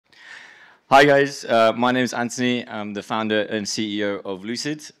Hi guys, my name is Anthony. I'm the founder and CEO of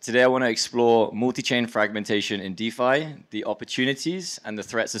Lucid. Today I want to explore multi-chain fragmentation in DeFi, the opportunities and the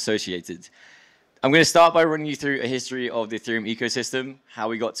threats associated. I'm going to start by running you through a history of the Ethereum ecosystem, how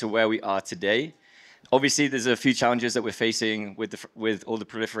we got to where we are today. Obviously, there's a few challenges that we're facing with all the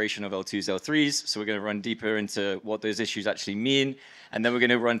proliferation of L2s, L3s, so we're going to run deeper into what those issues actually mean, and then we're going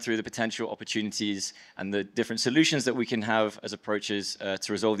to run through the potential opportunities and the different solutions that we can have as approaches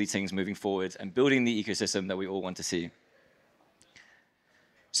to resolve these things moving forward and building the ecosystem that we all want to see.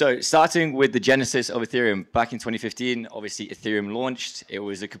 So starting with the genesis of Ethereum, back in 2015, obviously Ethereum launched. It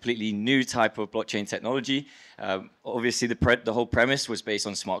was a completely new type of blockchain technology. Obviously the whole premise was based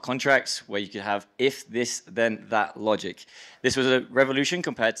on smart contracts where you could have if this, then that logic. This was a revolution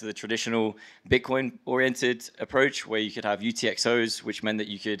compared to the traditional Bitcoin-oriented approach where you could have UTXOs, which meant that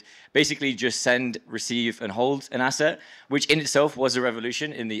you could basically just send, receive, and hold an asset, which in itself was a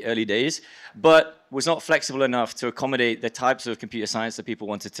revolution in the early days, but was not flexible enough to accommodate the types of computer science that people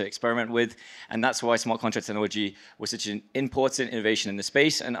wanted to experiment with. And that's why smart contract technology was such an important innovation in the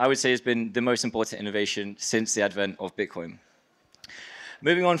space. And I would say it's been the most important innovation since the advent of Bitcoin.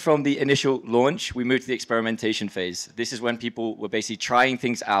 Moving on from the initial launch, we moved to the experimentation phase. This is when people were basically trying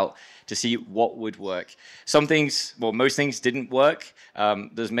things out to see what would work. Some things, well, most things didn't work.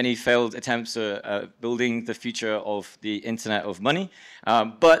 There's many failed attempts at building the future of the Internet of Money,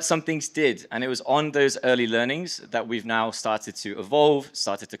 but some things did. And it was on those early learnings that we've now started to evolve,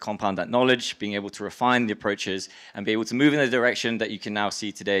 started to compound that knowledge, being able to refine the approaches, and be able to move in the direction that you can now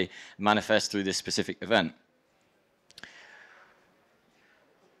see today manifest through this specific event.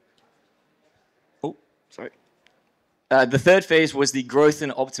 Sorry. The third phase was the growth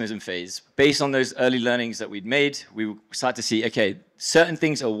and optimism phase. Based on those early learnings that we'd made, we started to see, okay, certain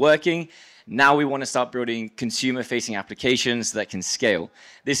things are working. Now we want to start building consumer-facing applications that can scale.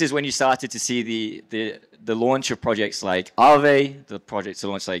 This is when you started to see the launch of projects like Aave, the projects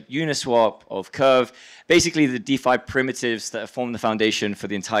launched like Uniswap, of Curve, basically the DeFi primitives that form the foundation for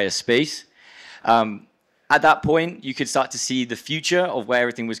the entire space. At that point, you could start to see the future of where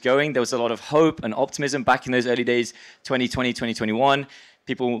everything was going. There was a lot of hope and optimism back in those early days, 2020, 2021.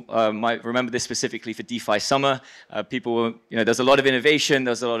 People might remember this specifically for DeFi summer. People were, there's a lot of innovation.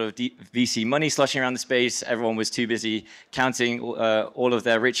 There's a lot of VC money sloshing around the space. Everyone was too busy counting all of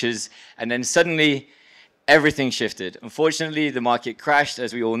their riches. And then suddenly, everything shifted. Unfortunately, the market crashed.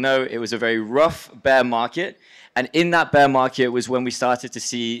 As we all know, it was a very rough bear market. And in that bear market was when we started to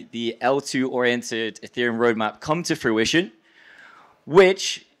see the L2-oriented Ethereum roadmap come to fruition,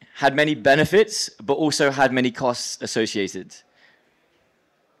 which had many benefits, but also had many costs associated.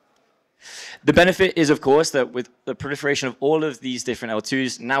 The benefit is, of course, that with the proliferation of all of these different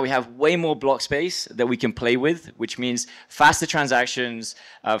L2s, now we have way more block space that we can play with, which means faster transactions,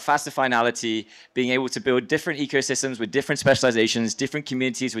 faster finality, being able to build different ecosystems with different specializations, different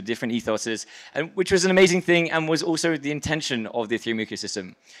communities with different ethoses, and which was an amazing thing and was also the intention of the Ethereum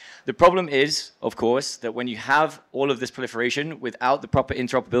ecosystem. The problem is, of course, that when you have all of this proliferation without the proper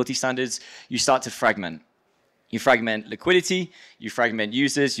interoperability standards, you start to fragment. You fragment liquidity, you fragment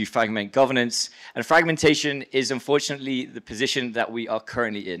users, you fragment governance, and fragmentation is unfortunately the position that we are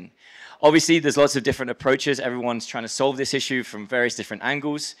currently in. Obviously, there's lots of different approaches. Everyone's trying to solve this issue from various different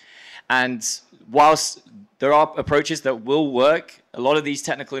angles. And whilst there are approaches that will work, a lot of these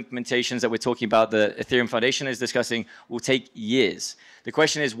technical implementations that we're talking about, the Ethereum Foundation is discussing, will take years. The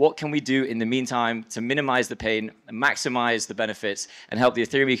question is, what can we do in the meantime to minimize the pain, maximize the benefits, and help the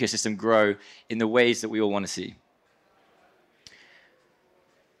Ethereum ecosystem grow in the ways that we all want to see?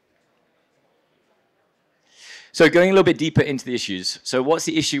 So going a little bit deeper into the issues. So what's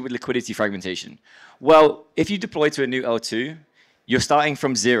the issue with liquidity fragmentation? Well, if you deploy to a new L2, you're starting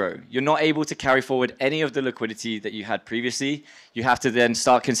from zero. You're not able to carry forward any of the liquidity that you had previously. You have to then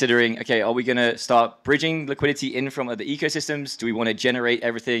start considering, okay, are we going to start bridging liquidity in from other ecosystems? Do we want to generate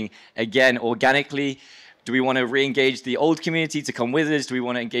everything again organically? Do we want to re-engage the old community to come with us? Do we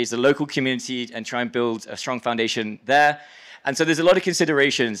want to engage the local community and try and build a strong foundation there? And so there's a lot of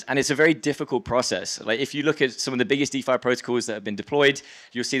considerations, and it's a very difficult process. Like if you look at some of the biggest DeFi protocols that have been deployed,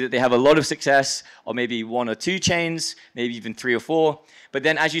 you'll see that they have a lot of success on maybe 1 or 2 chains, maybe even 3 or 4. But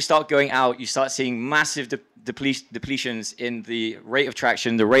then as you start going out, you start seeing massive depletions in the rate of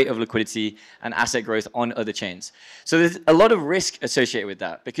traction, the rate of liquidity, and asset growth on other chains. So there's a lot of risk associated with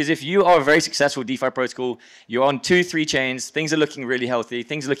that, because if you are a very successful DeFi protocol, you're on 2, 3 chains, things are looking really healthy,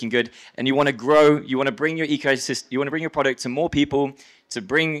 things are looking good, and you want to grow, you want to bring your ecosystem, you want to bring your product to more people, to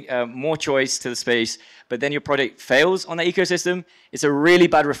bring more choice to the space, but then your product fails on that ecosystem, it's a really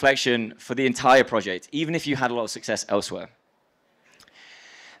bad reflection for the entire project, even if you had a lot of success elsewhere.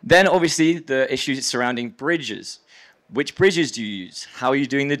 Then obviously the issues surrounding bridges. Which bridges do you use? How are you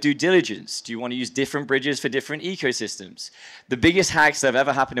doing the due diligence? Do you want to use different bridges for different ecosystems? The biggest hacks that have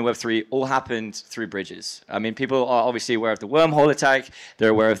ever happened in Web3 all happened through bridges. I mean, people are obviously aware of the wormhole attack. They're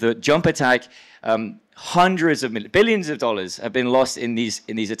aware of the jump attack. Hundreds of billions of dollars have been lost in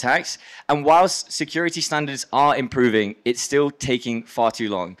these attacks. And whilst security standards are improving, it's still taking far too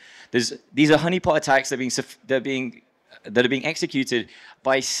long. These are honeypot attacks that are being executed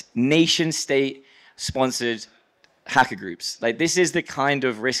by nation-state sponsored hacker groups. Like, this is the kind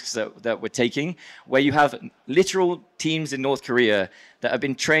of risks that we're taking, where you have literal teams in North Korea that have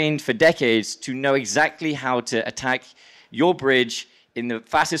been trained for decades to know exactly how to attack your bridge in the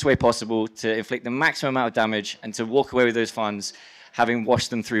fastest way possible to inflict the maximum amount of damage and to walk away with those funds, having washed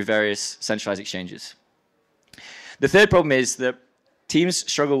them through various centralized exchanges. The third problem is that teams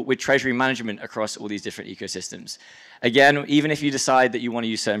struggle with treasury management across all these different ecosystems. Again, even if you decide that you want to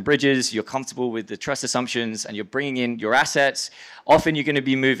use certain bridges, you're comfortable with the trust assumptions, and you're bringing in your assets, often you're going to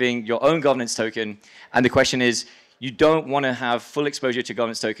be moving your own governance token. And the question is, you don't want to have full exposure to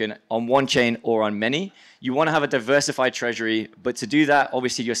governance token on one chain or on many. You want to have a diversified treasury, but to do that,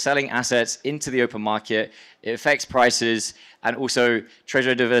 obviously, you're selling assets into the open market. It affects prices, and also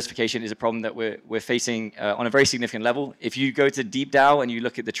treasury diversification is a problem that we're facing on a very significant level. If you go to DeepDAO and you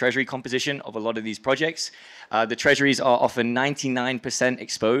look at the treasury composition of a lot of these projects, the treasuries are often 99%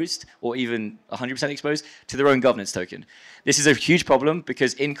 exposed, or even 100% exposed, to their own governance token. This is a huge problem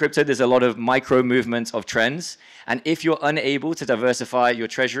because in crypto, there's a lot of micro movements of trends. And if you're unable to diversify your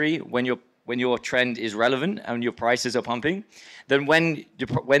treasury when your trend is relevant and your prices are pumping, then when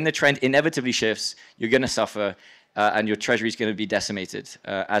the trend inevitably shifts, you're going to suffer and your treasury is going to be decimated,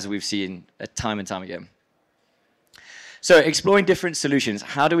 as we've seen time and time again. So exploring different solutions,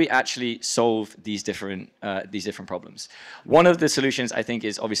 how do we actually solve these different problems? One of the solutions, I think,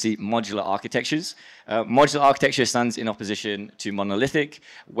 is obviously modular architectures. Modular architecture stands in opposition to monolithic,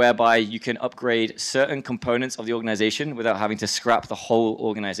 whereby you can upgrade certain components of the organization without having to scrap the whole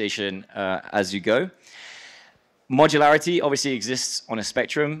organization as you go. Modularity obviously exists on a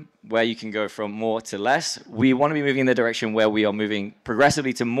spectrum where you can go from more to less. We want to be moving in the direction where we are moving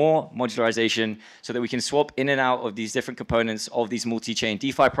progressively to more modularization so that we can swap in and out of these different components of these multi-chain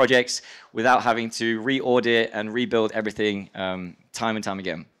DeFi projects without having to re-audit and rebuild everything time and time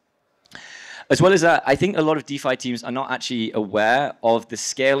again. As well as that, I think a lot of DeFi teams are not actually aware of the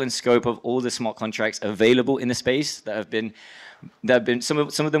scale and scope of all the smart contracts available in the space that have been some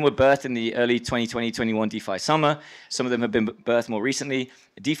of them were birthed in the early 2020-21 DeFi summer. Some of them have been birthed more recently.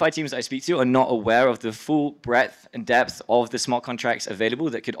 DeFi teams I speak to are not aware of the full breadth and depth of the smart contracts available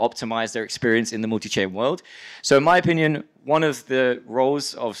that could optimize their experience in the multi-chain world. So in my opinion, one of the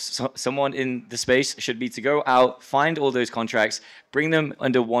roles of someone in the space should be to go out, find all those contracts, bring them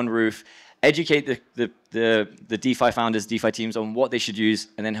under one roof, educate the DeFi founders, DeFi teams on what they should use,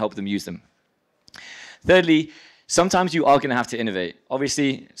 and then help them use them. Thirdly, sometimes you are going to have to innovate.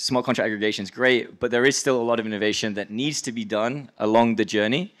 Obviously, smart contract aggregation is great, but there is still a lot of innovation that needs to be done along the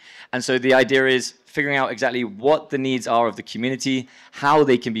journey. And so the idea is figuring out exactly what the needs are of the community, how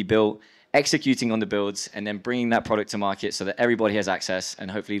they can be built, executing on the builds, and then bringing that product to market so that everybody has access and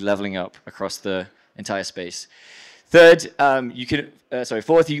hopefully leveling up across the entire space. Third,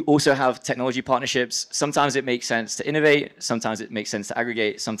 fourth, you also have technology partnerships. Sometimes it makes sense to innovate. Sometimes it makes sense to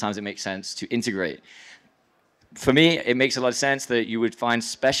aggregate. Sometimes it makes sense to integrate. For me, it makes a lot of sense that you would find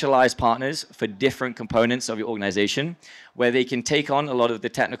specialized partners for different components of your organization, where they can take on a lot of the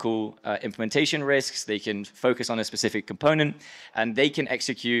technical implementation risks, they can focus on a specific component, and they can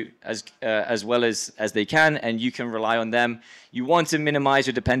execute as well as they can, and you can rely on them. You want to minimize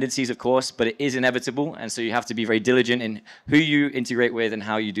your dependencies, of course, but it is inevitable, and so you have to be very diligent in who you integrate with and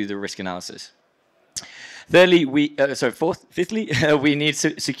how you do the risk analysis. Thirdly, fifthly, we need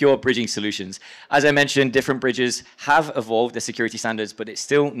secure bridging solutions. As I mentioned, different bridges have evolved their security standards, but it's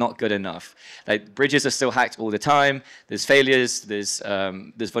still not good enough. Like, bridges are still hacked all the time. There's failures, there's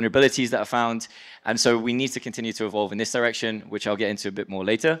vulnerabilities that are found, and so we need to continue to evolve in this direction, which I'll get into a bit more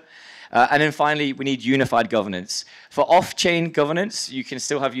later. And then finally, we need unified governance. For off-chain governance, you can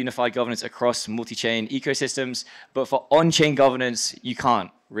still have unified governance across multi-chain ecosystems, but for on-chain governance, you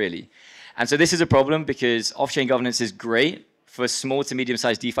can't really. And so this is a problem because off-chain governance is great for small to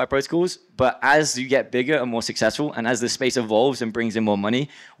medium-sized DeFi protocols, but as you get bigger and more successful, and as the space evolves and brings in more money,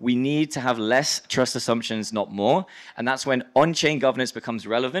 we need to have less trust assumptions, not more. And that's when on-chain governance becomes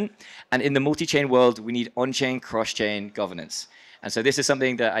relevant. And in the multi-chain world, we need on-chain, cross-chain governance. And so this is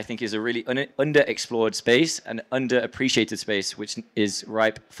something that I think is a really underexplored space and underappreciated space, which is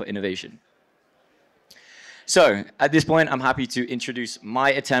ripe for innovation. So at this point, I'm happy to introduce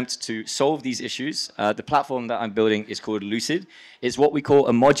my attempt to solve these issues. The platform that I'm building is called Lucid. It's what we call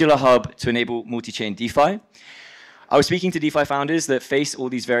a modular hub to enable multi-chain DeFi. I was speaking to DeFi founders that face all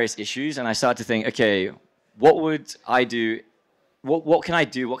these various issues, and I started to think, okay, what would I do? What can I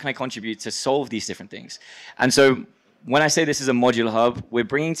do? What can I contribute to solve these different things? And so when I say this is a modular hub, we're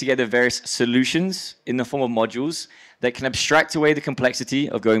bringing together various solutions in the form of modules that can abstract away the complexity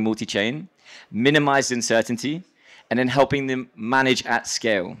of going multi-chain, minimize uncertainty, and then helping them manage at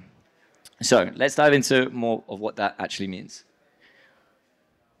scale. So let's dive into more of what that actually means.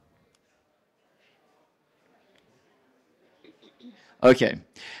 Okay,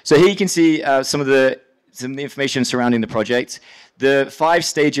 so here you can see some of the information surrounding the project. The 5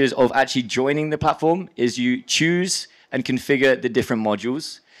 stages of actually joining the platform is you choose and configure the different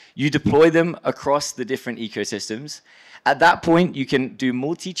modules. You deploy them across the different ecosystems. At that point, you can do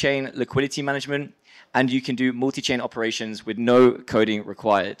multi-chain liquidity management, and you can do multi-chain operations with no coding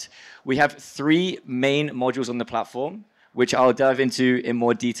required. We have 3 main modules on the platform, which I'll dive into in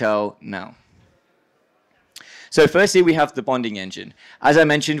more detail now. So firstly, we have the bonding engine. As I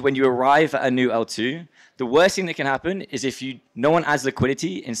mentioned, when you arrive at a new L2, the worst thing that can happen is if no one adds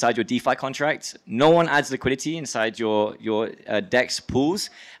liquidity inside your DeFi contract, no one adds liquidity inside your DEX pools,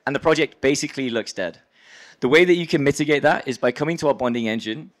 and the project basically looks dead. The way that you can mitigate that is by coming to our bonding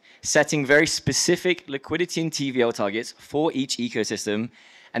engine, setting very specific liquidity and TVL targets for each ecosystem,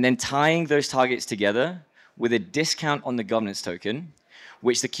 and then tying those targets together with a discount on the governance token,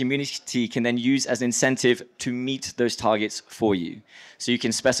 which the community can then use as an incentive to meet those targets for you. So you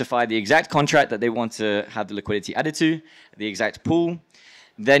can specify the exact contract that they want to have the liquidity added to, the exact pool.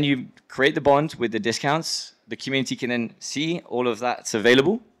 Then you create the bond with the discounts. The community can then see all of that's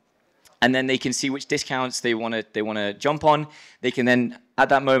available. And then they can see which discounts they want to jump on. They can then, at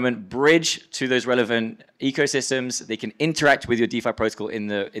that moment, bridge to those relevant ecosystems. They can interact with your DeFi protocol in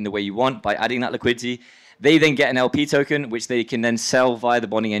the way you want by adding that liquidity. They then get an LP token, which they can then sell via the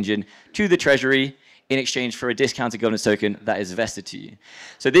bonding engine to the treasury in exchange for a discounted governance token that is vested to you.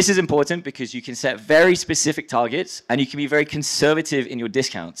 So this is important because you can set very specific targets and you can be very conservative in your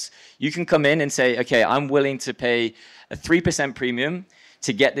discounts. You can come in and say, okay, I'm willing to pay a 3% premium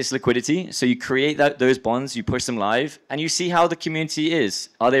to get this liquidity. So you create those bonds, you push them live, and you see how the community is.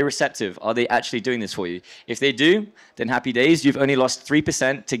 Are they receptive? Are they actually doing this for you? If they do, then happy days. You've only lost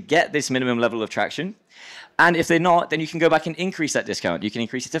 3% to get this minimum level of traction. And if they're not, then you can go back and increase that discount. You can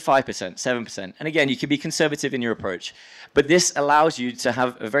increase it to 5%, 7%. And again, you can be conservative in your approach. But this allows you to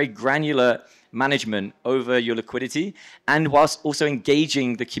have a very granular management over your liquidity and whilst also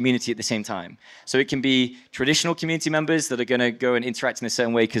engaging the community at the same time. So it can be traditional community members that are going to go and interact in a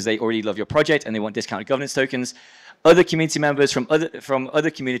certain way because they already love your project and they want discounted governance tokens. Other community members from other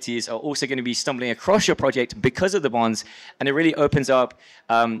communities are also going to be stumbling across your project because of the bonds, and it really opens up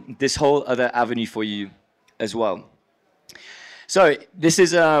this whole other avenue for you as well. So this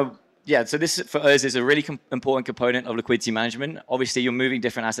is so this for us is a really important component of liquidity management. Obviously, you're moving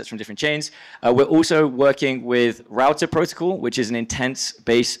different assets from different chains. We're also working with router protocol, which is an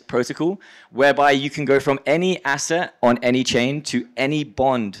intense-based protocol, whereby you can go from any asset on any chain to any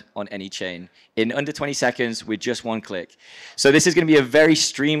bond on any chain in under 20 seconds with just one click. So this is going to be a very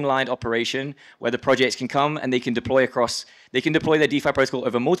streamlined operation where the projects can come and they can deploy their DeFi protocol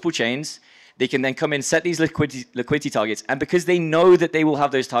over multiple chains. They can then come in, set these liquidity targets, and because they know that they will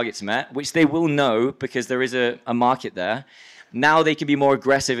have those targets met, which they will know because there is a market there, now they can be more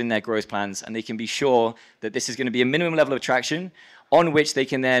aggressive in their growth plans, and they can be sure that this is going to be a minimum level of traction on which they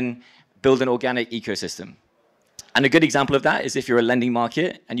can then build an organic ecosystem. And a good example of that is if you're a lending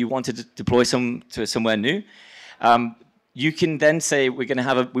market and you want to deploy to somewhere new, you can then say we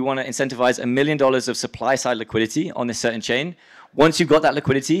want to incentivize $1 million of supply side liquidity on this certain chain. Once you've got that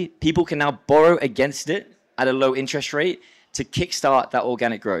liquidity, people can now borrow against it at a low interest rate to kickstart that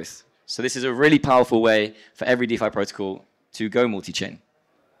organic growth. So this is a really powerful way for every DeFi protocol to go multi-chain.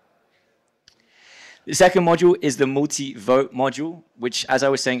 The second module is the multi-vote module, which, as I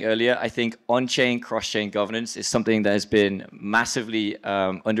was saying earlier, I think on-chain, cross-chain governance is something that has been massively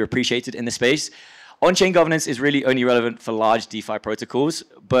underappreciated in the space. On-chain governance is really only relevant for large DeFi protocols,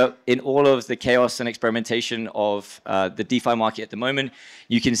 but in all of the chaos and experimentation of the DeFi market at the moment,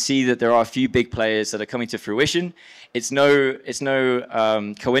 you can see that there are a few big players that are coming to fruition. It's no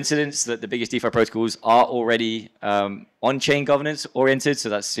coincidence that the biggest DeFi protocols are already on-chain governance oriented. So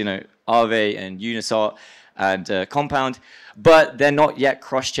that's Aave and Uniswap and Compound, but they're not yet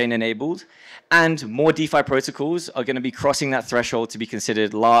cross-chain enabled. And more DeFi protocols are going to be crossing that threshold to be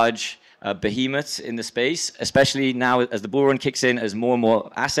considered large behemoths in the space, especially now as the bull run kicks in, as more and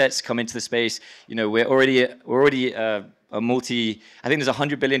more assets come into the space. You know, we're already a I think there's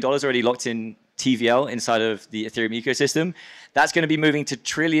 $100 billion already locked in TVL inside of the Ethereum ecosystem. That's going to be moving to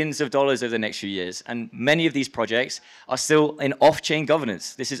trillions of dollars over the next few years. And many of these projects are still in off-chain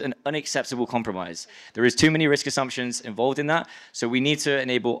governance. This is an unacceptable compromise. There is too many risk assumptions involved in that. So we need to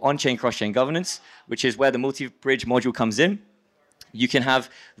enable on-chain, cross-chain governance, which is where the multi-bridge module comes in. You can have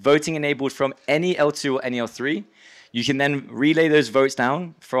voting enabled from any L2 or any L3. You can then relay those votes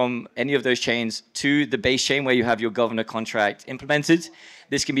down from any of those chains to the base chain where you have your governor contract implemented.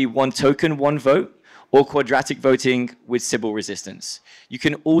 This can be one token, one vote, or quadratic voting with Sybil resistance. You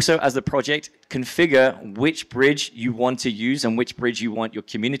can also, as the project, configure which bridge you want to use and which bridge you want your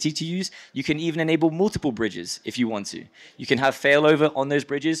community to use. You can even enable multiple bridges if you want to. You can have failover on those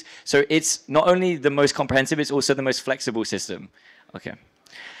bridges. So it's not only the most comprehensive, it's also the most flexible system. Okay.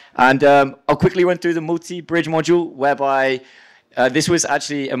 And I'll quickly run through the multi-bridge module, whereby this was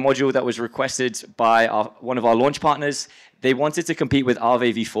actually a module that was requested by one of our launch partners. They wanted to compete with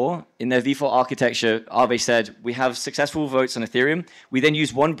Aave v4. In their v4 architecture, Aave said, we have successful votes on Ethereum. We then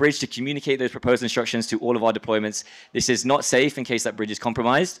use one bridge to communicate those proposed instructions to all of our deployments. This is not safe in case that bridge is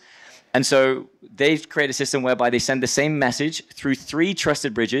compromised. And so they've created a system whereby they send the same message through 3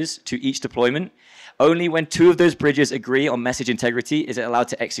 trusted bridges to each deployment. Only when 2 of those bridges agree on message integrity is it allowed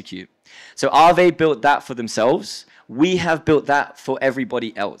to execute. So Aave built that for themselves. We have built that for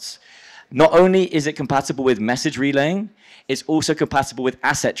everybody else. Not only is it compatible with message relaying, it's also compatible with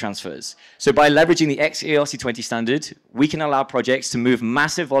asset transfers. So by leveraging the XERC20 standard, we can allow projects to move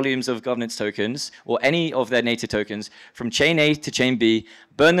massive volumes of governance tokens or any of their native tokens from chain A to chain B,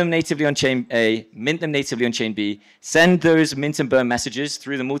 burn them natively on chain A, mint them natively on chain B, send those mint and burn messages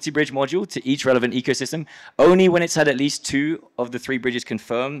through the multi-bridge module to each relevant ecosystem. Only when it's had at least 2 of the 3 bridges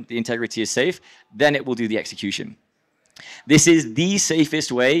confirm the integrity is safe, then it will do the execution. This is the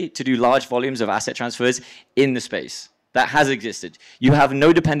safest way to do large volumes of asset transfers in the space. That has existed. You have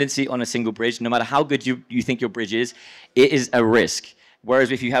no dependency on a single bridge. No matter how good you think your bridge is, it is a risk.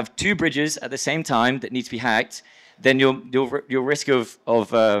 Whereas if you have 2 bridges at the same time that need to be hacked, then your risk of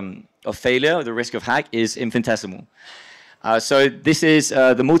failure, the risk of hack, is infinitesimal. So this is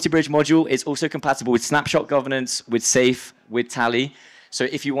the multi-bridge module. It's also compatible with snapshot governance, with Safe, with Tally. So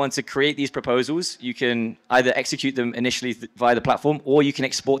if you want to create these proposals, you can either execute them initially via the platform, or you can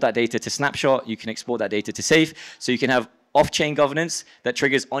export that data to Snapshot, you can export that data to Safe, so you can have off-chain governance that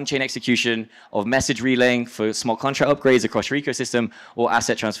triggers on-chain execution of message relaying for smart contract upgrades across your ecosystem, or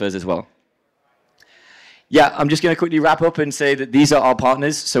asset transfers as well. Yeah, I'm just going to quickly wrap up and say that these are our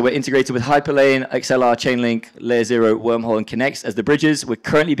partners. So we're integrated with Hyperlane, XLR, Chainlink, Layer 0, Wormhole, and Connect as the bridges. We're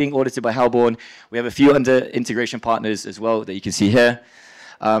currently being audited by Hellborn. We have a few under integration partners as well that you can see here.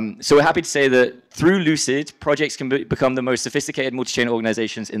 So we're happy to say that through Lucid, projects can become the most sophisticated multi-chain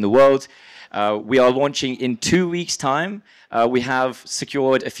organizations in the world. We are launching in 2 weeks' time. We have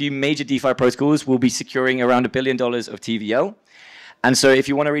secured a few major DeFi protocols. We'll be securing around $1 billion of TVL. And so if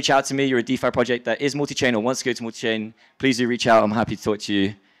you want to reach out to me, you're a DeFi project that is multi-chain or wants to go to multi-chain, please do reach out. I'm happy to talk to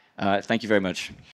you. Thank you very much.